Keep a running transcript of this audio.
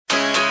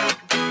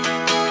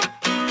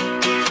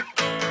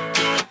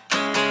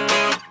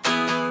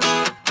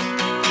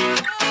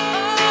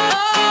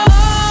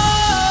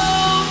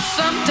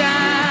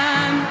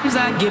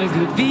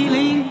good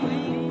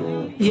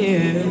feeling,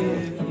 yeah.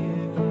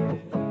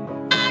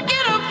 I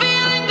get a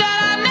feeling that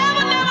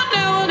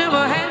I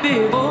never had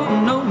before.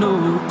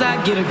 No,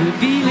 I get a good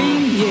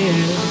feeling, yeah.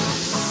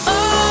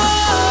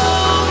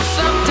 Oh,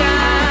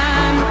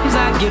 sometimes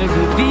I get a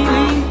good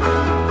feeling,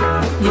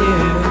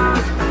 yeah.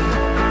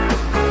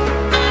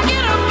 I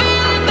get a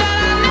feeling that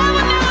I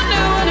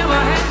never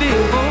had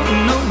before.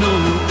 No,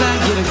 I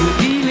get a good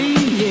feeling,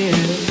 yeah.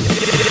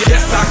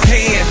 Yes, I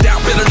can.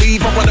 Doubt, better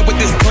leave. I'm running with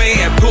this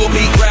plan. Pull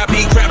me, grab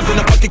us in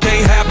the bucket,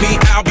 can't have me.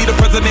 I'll be the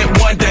president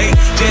one day.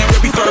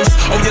 January 1st.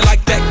 Oh, you like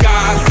that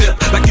gossip?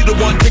 Like you the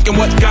one drinking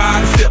what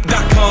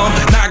gossip.com.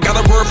 Now I got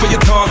a word for your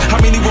tongue. How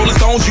many Rolling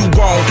Stones you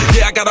want?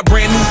 Yeah, I got a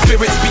brand new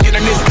spirit. Speaking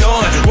and it's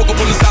done. Woke up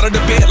on the side of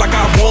the bed like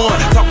I won.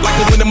 Talk like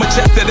a win in my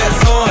chest to that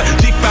sun.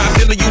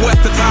 G5 in the US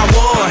to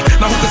Taiwan.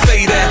 Now who can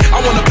say that?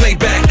 I wanna play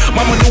back.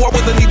 Mama knew I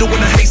was a needle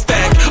in a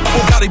haystack.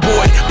 Oh, Gotti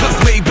boy, plus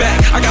Maybach.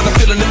 I got a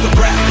feeling it's a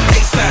rap.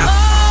 ASAP.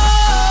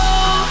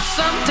 Oh,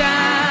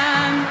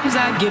 sometimes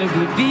I get a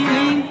good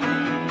feeling,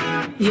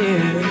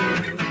 yeah.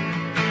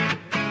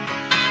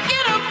 I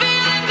get a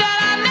feeling that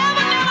I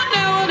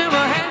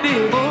never had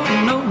before.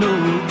 No,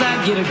 I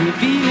get a good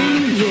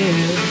feeling,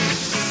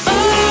 yeah.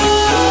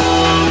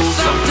 Oh,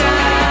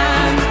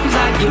 sometimes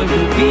I get a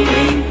good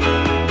feeling,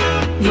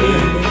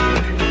 yeah.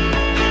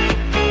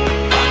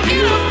 I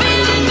get a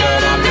feeling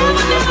that I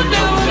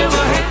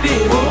never had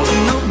before.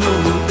 No,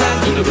 I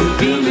get a good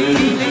feeling.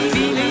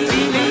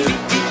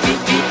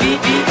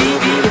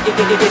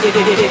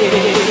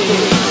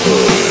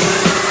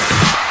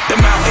 The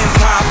mountain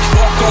top,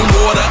 walk on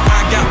water. I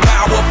got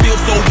power, feel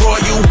so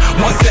royal.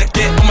 1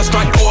 second, I'ma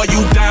strike for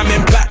you.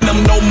 Diamond,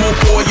 platinum, no more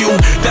for you.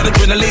 That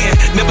adrenaline,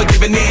 never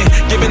giving in.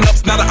 Giving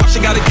up's not an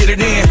option, gotta get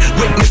it in.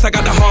 Witness, I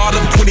got the heart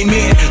of 20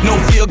 men. No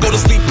fear, go to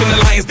sleep in the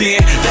lion's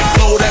den. That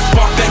glow, that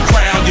spark, that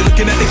crown. You're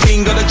looking at the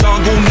king of the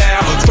jungle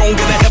now.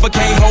 Stronger than ever,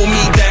 can't hold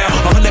me down.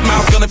 100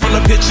 miles gunning from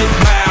the pitcher's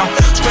mile.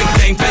 Straight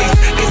game face,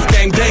 it's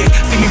game day.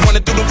 See me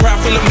running through the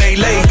crowd full of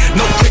melee.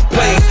 No trick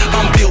plays,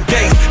 I'm Bill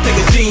Gates. Take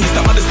a genius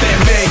to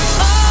understand me.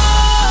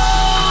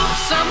 Oh,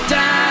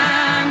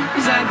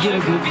 sometimes I get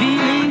a good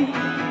feeling.